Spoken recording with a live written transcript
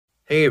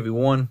Hey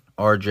everyone,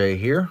 RJ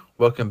here.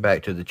 Welcome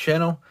back to the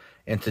channel.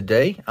 And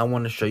today I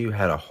want to show you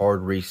how to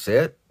hard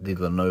reset the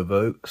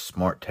Lenovo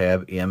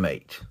SmartTab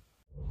M8.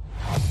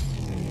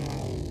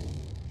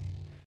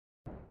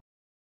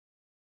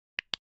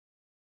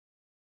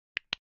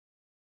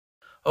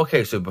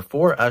 Okay, so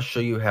before I show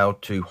you how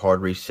to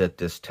hard reset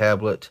this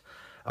tablet,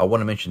 I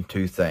want to mention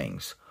two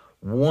things.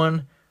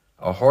 One,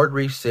 a hard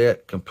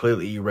reset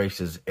completely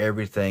erases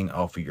everything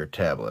off of your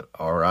tablet,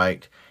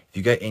 alright? If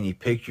you got any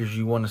pictures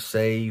you want to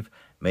save,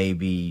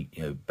 maybe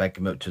back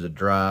them up to the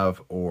drive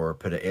or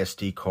put an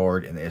SD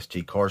card in the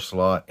SD card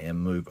slot and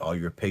move all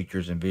your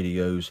pictures and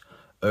videos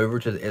over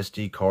to the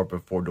SD card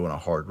before doing a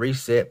hard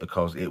reset,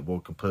 because it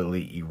will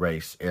completely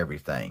erase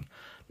everything.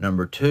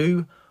 Number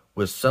two,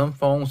 with some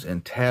phones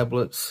and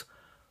tablets,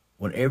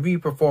 whenever you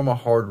perform a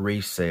hard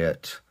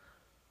reset,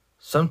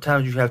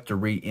 sometimes you have to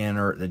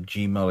re-enter the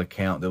Gmail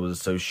account that was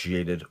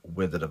associated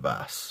with the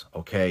device,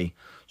 okay?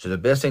 So the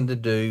best thing to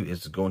do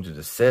is to go into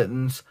the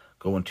settings,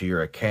 go into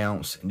your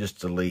accounts, and just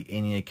delete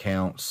any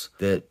accounts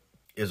that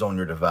is on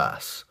your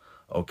device,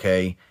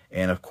 okay?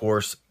 And of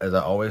course, as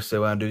I always say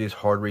when I do these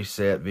hard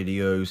reset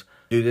videos,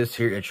 do this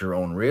here at your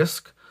own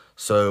risk.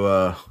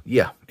 So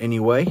yeah,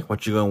 anyway,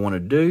 what you're going to want to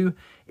do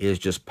is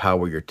just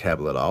power your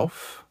tablet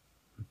off.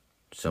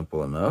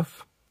 Simple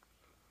enough.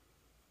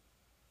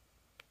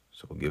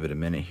 So we'll give it a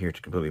minute here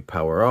to completely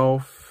power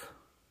off.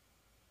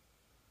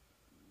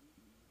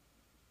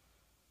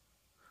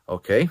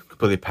 Okay,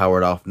 completely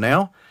powered off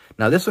now.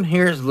 Now this one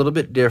here is a little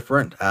bit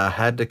different. I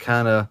had to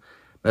kind of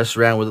mess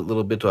around with it a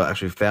little bit till I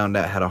actually found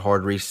out how to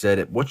hard reset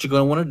it. What you're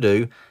going to want to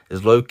do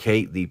is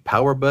locate the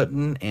power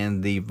button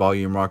and the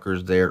volume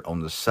rockers there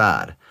on the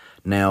side.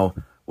 Now,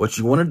 what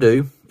you want to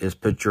do is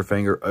put your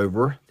finger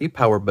over the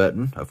power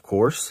button, of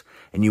course,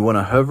 and you want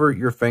to hover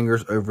your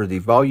fingers over the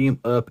volume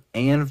up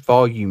and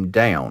volume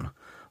down.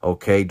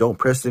 Okay, don't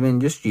press them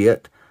in just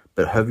yet,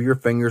 but hover your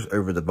fingers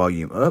over the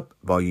volume up,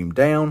 volume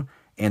down,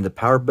 and the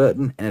power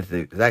button, and at the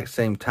exact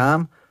same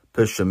time,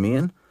 push them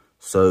in.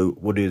 So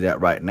we'll do that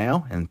right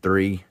now. In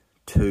 3,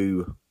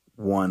 2,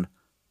 1,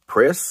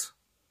 press.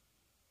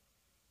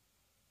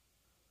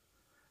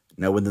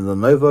 Now when the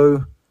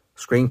Lenovo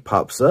screen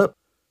pops up,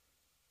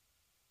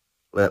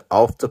 let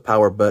off the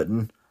power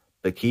button,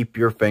 but keep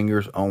your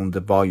fingers on the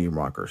volume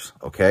rockers,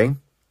 okay?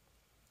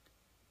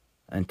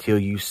 Until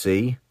you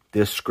see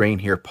this screen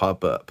here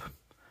pop up.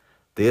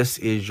 This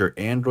is your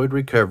Android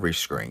recovery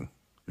screen.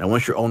 Now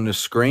once you're on this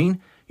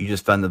screen, you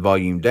just find the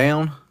volume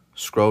down,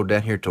 scroll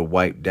down here to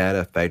wipe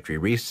data factory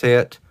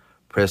reset,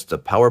 press the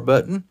power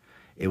button.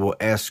 It will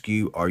ask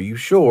you, are you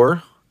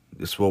sure?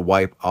 This will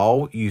wipe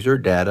all user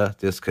data.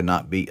 This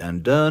cannot be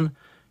undone.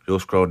 You'll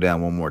scroll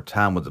down one more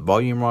time with the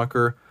volume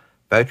rocker,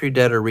 factory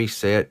data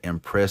reset,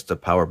 and press the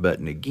power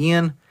button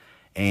again.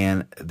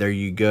 And there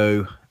you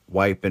go,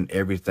 wiping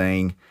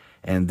everything.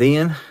 And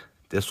then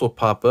this will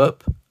pop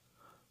up,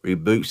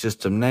 reboot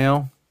system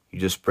now. You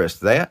just press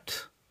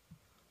that,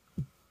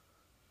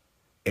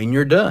 and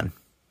you're done.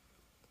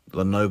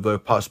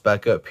 Lenovo pops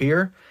back up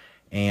here,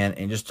 and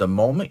in just a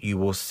moment you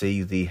will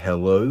see the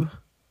hello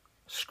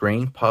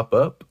screen pop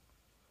up.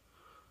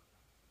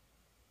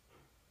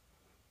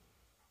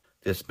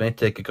 This may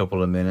take a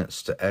couple of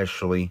minutes to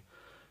actually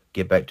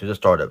get back to the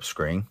startup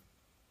screen.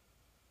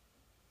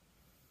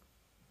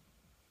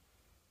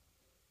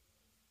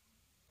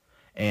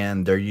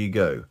 And there you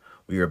go.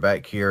 We are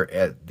back here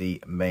at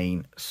the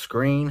main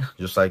screen,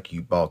 just like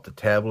you bought the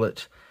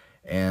tablet.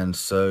 And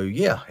so,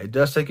 yeah, it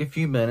does take a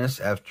few minutes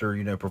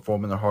after,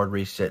 performing the hard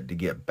reset to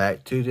get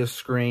back to this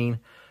screen.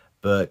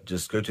 But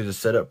just go to the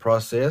setup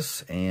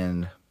process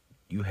and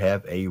you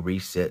have a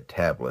reset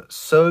tablet.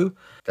 So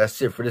that's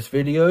it for this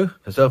video.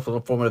 If it's helpful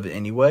and informative in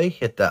any way,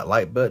 hit that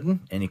like button.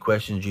 Any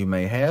questions you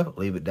may have,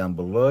 leave it down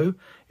below.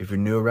 If you're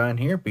new around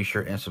here, be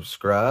sure and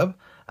subscribe.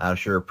 I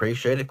sure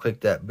appreciate it.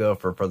 Click that bell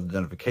for further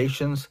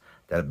notifications.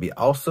 That'd be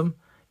awesome.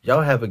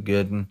 Y'all have a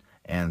good one,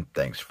 and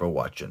thanks for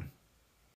watching.